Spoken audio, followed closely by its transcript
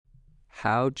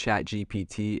how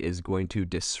ChatGPT is going to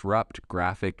disrupt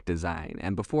graphic design.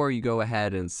 And before you go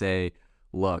ahead and say,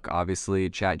 look, obviously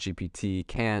ChatGPT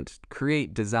can't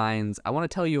create designs, I want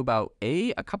to tell you about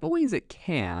a couple ways it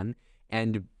can,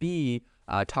 and B,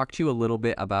 talk to you a little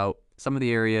bit about some of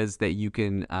the areas that you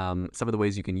can, some of the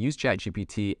ways you can use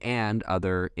ChatGPT and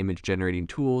other image generating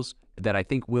tools that I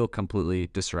think will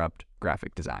completely disrupt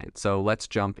graphic design. So let's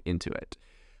jump into it.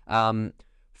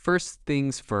 First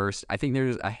things first, I think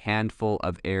there's a handful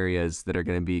of areas that are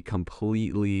going to be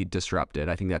completely disrupted.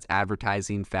 I think that's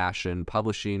advertising, fashion,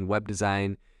 publishing, web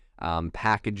design,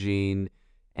 packaging,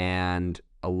 and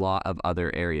a lot of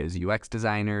other areas. UX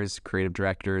designers, creative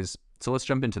directors. So let's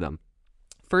jump into them.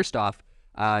 First off,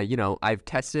 I've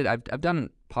done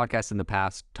podcasts in the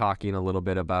past talking a little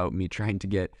bit about me trying to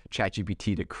get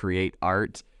ChatGPT to create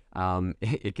art.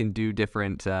 It can do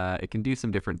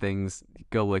some different things.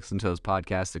 Go listen to those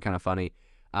podcasts. They're kind of funny.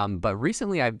 But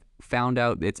recently I've found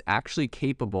out it's actually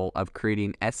capable of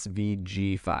creating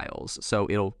SVG files. So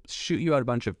it'll shoot you out a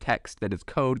bunch of text that is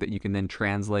code that you can then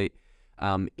translate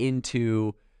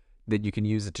that you can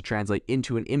use it to translate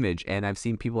into an image. And I've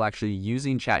seen people actually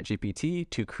using ChatGPT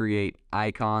to create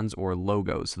icons or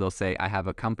logos. So they'll say, I have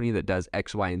a company that does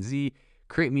X, Y, and Z.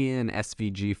 Create me an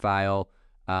SVG file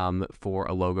for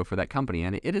a logo for that company.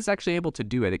 And it is actually able to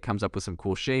do it. It comes up with some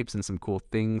cool shapes and some cool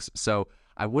things. So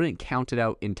I wouldn't count it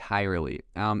out entirely.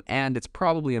 And it's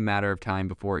probably a matter of time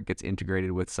before it gets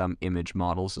integrated with some image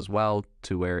models as well,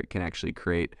 to where it can actually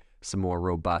create some more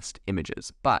robust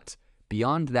images. But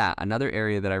beyond that, another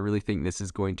area that I really think this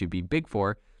is going to be big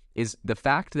for is the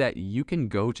fact that you can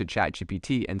go to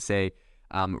ChatGPT and say,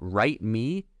 write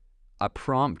me a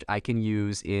prompt I can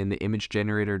use in the image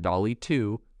generator DALL-E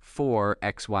 2 for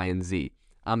X, Y, and Z.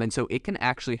 And so it can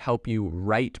actually help you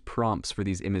write prompts for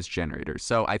these image generators.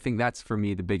 So I think that's, for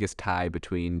me, the biggest tie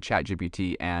between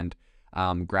ChatGPT and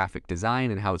graphic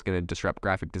design, and how it's going to disrupt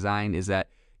graphic design is that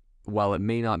while it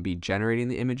may not be generating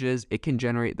the images, it can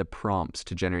generate the prompts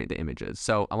to generate the images.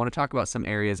 So I want to talk about some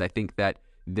areas I think that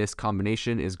this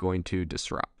combination is going to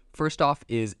disrupt. First off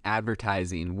is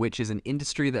advertising, which is an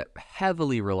industry that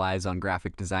heavily relies on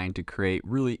graphic design to create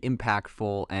really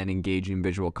impactful and engaging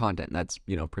visual content. That's,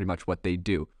 pretty much what they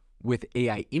do. With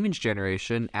AI image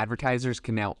generation, advertisers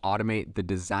can now automate the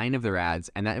design of their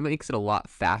ads, and that makes it a lot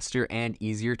faster and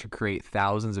easier to create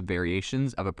thousands of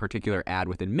variations of a particular ad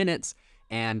within minutes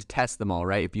and test them all,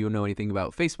 right? If you know anything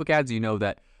about Facebook ads, you know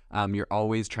that you're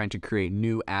always trying to create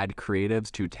new ad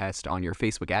creatives to test on your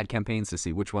Facebook ad campaigns to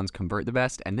see which ones convert the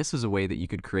best. And this is a way that you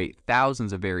could create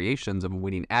thousands of variations of a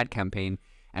winning ad campaign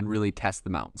and really test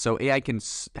them out. So AI can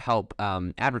help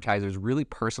advertisers really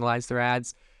personalize their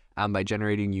ads by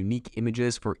generating unique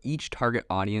images for each target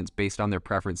audience based on their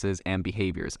preferences and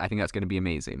behaviors. I think that's going to be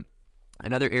amazing.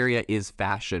 Another area is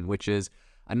fashion, which is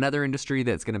another industry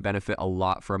that's going to benefit a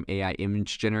lot from AI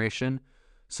image generation.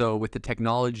 So with the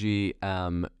technology,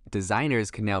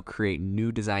 designers can now create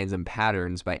new designs and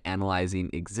patterns by analyzing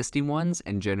existing ones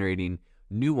and generating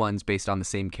new ones based on the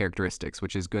same characteristics,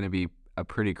 which is going to be a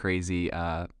pretty crazy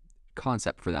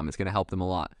concept for them. It's going to help them a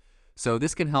lot. So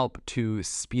this can help to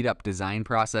speed up design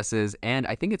processes, and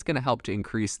I think it's going to help to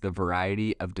increase the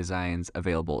variety of designs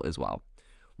available as well.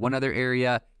 One other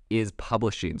area is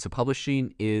publishing. So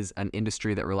publishing is an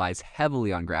industry that relies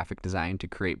heavily on graphic design to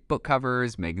create book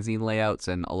covers, magazine layouts,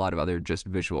 and a lot of other just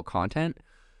visual content.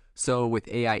 So with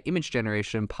AI image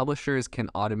generation, publishers can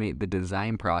automate the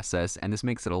design process, and this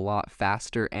makes it a lot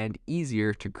faster and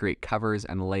easier to create covers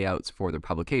and layouts for their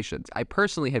publications. I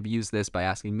personally have used this by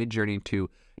asking Midjourney to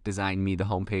design me the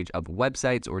homepage of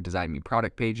websites or design me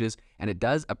product pages, and it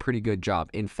does a pretty good job.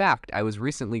 In fact, I was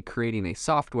recently creating a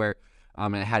software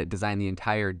and I had it design the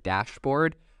entire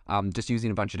dashboard just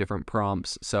using a bunch of different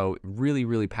prompts. So really,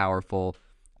 really powerful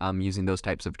using those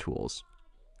types of tools.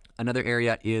 Another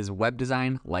area is web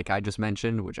design, like I just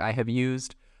mentioned, which I have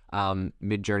used.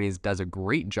 Midjourney does a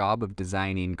great job of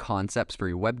designing concepts for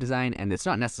your web design, and it's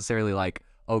not necessarily like,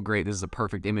 oh great, this is a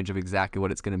perfect image of exactly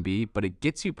what it's going to be, but it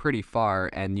gets you pretty far,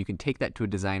 and you can take that to a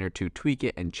designer to tweak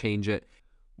it and change it.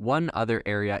 One other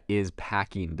area is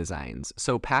packing designs.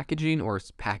 So packaging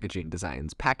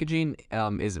designs. Packaging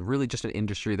is really just an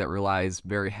industry that relies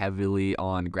very heavily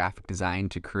on graphic design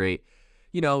to create,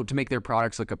 to make their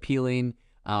products look appealing.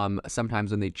 Sometimes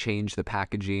when they change the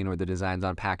packaging or the designs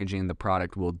on packaging, the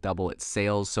product will double its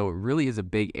sales. So it really is a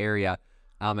big area.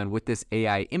 And with this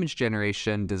AI image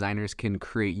generation, designers can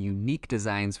create unique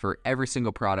designs for every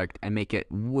single product and make it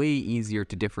way easier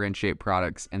to differentiate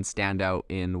products and stand out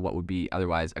in what would be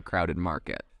otherwise a crowded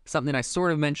market. Something I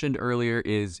sort of mentioned earlier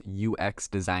is UX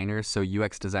designers. So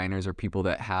UX designers are people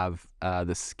that have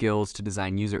the skills to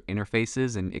design user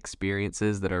interfaces and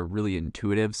experiences that are really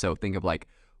intuitive. So think of like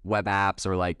web apps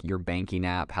or like your banking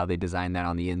app, how they design that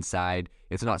on the inside.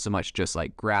 It's not so much just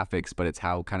like graphics, but it's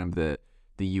how kind of the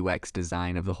UX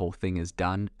design of the whole thing is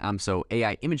done. So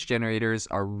AI image generators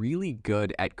are really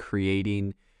good at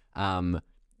creating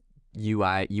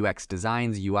UI, UX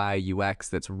designs, UI, UX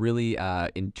that's really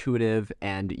intuitive,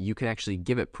 and you can actually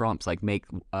give it prompts like make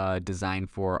a design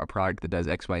for a product that does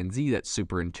X, Y, and Z that's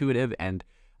super intuitive. And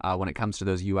when it comes to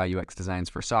those UI, UX designs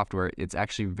for software, it's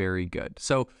actually very good.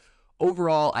 So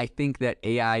overall, I think that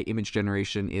AI image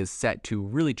generation is set to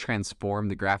really transform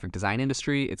the graphic design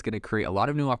industry. It's going to create a lot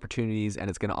of new opportunities, and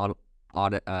it's going to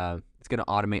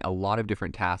automate a lot of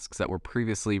different tasks that were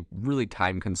previously really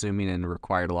time-consuming and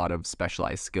required a lot of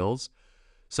specialized skills.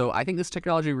 So I think this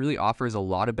technology really offers a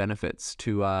lot of benefits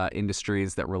to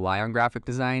industries that rely on graphic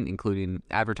design, including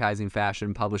advertising,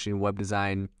 fashion, publishing, web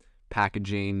design,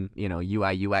 packaging,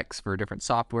 UI, UX for different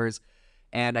softwares.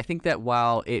 And I think that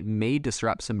while it may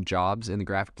disrupt some jobs in the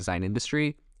graphic design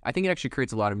industry, I think it actually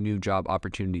creates a lot of new job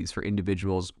opportunities for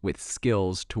individuals with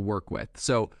skills to work with.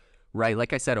 So, right,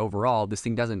 like I said, overall, this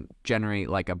thing doesn't generate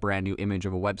like a brand new image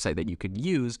of a website that you could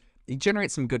use. It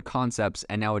generates some good concepts,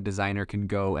 and now a designer can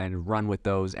go and run with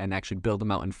those and actually build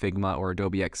them out in Figma or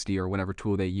Adobe XD or whatever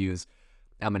tool they use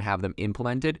and have them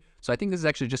implemented. So I think this is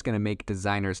actually just going to make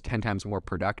designers 10 times more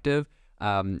productive.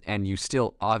 And you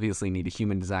still obviously need a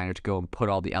human designer to go and put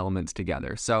all the elements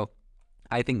together. So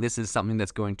I think this is something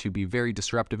that's going to be very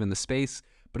disruptive in the space,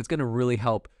 but it's going to really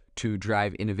help to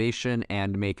drive innovation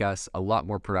and make us a lot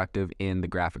more productive in the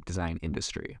graphic design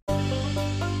industry.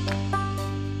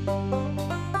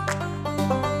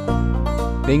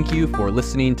 Thank you for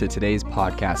listening to today's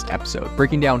podcast episode,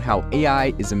 breaking down how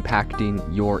AI is impacting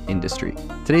your industry.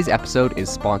 Today's episode is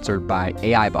sponsored by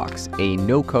AIbox, a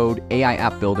no-code AI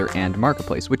app builder and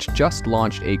marketplace, which just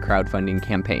launched a crowdfunding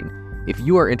campaign. If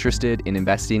you are interested in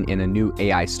investing in a new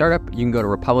AI startup, you can go to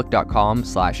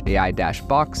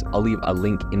republic.com/AI-box. I'll leave a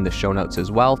link in the show notes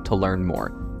as well to learn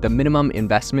more. The minimum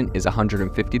investment is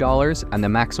 $150 and the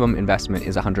maximum investment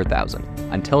is $100,000.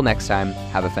 Until next time,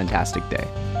 have a fantastic day.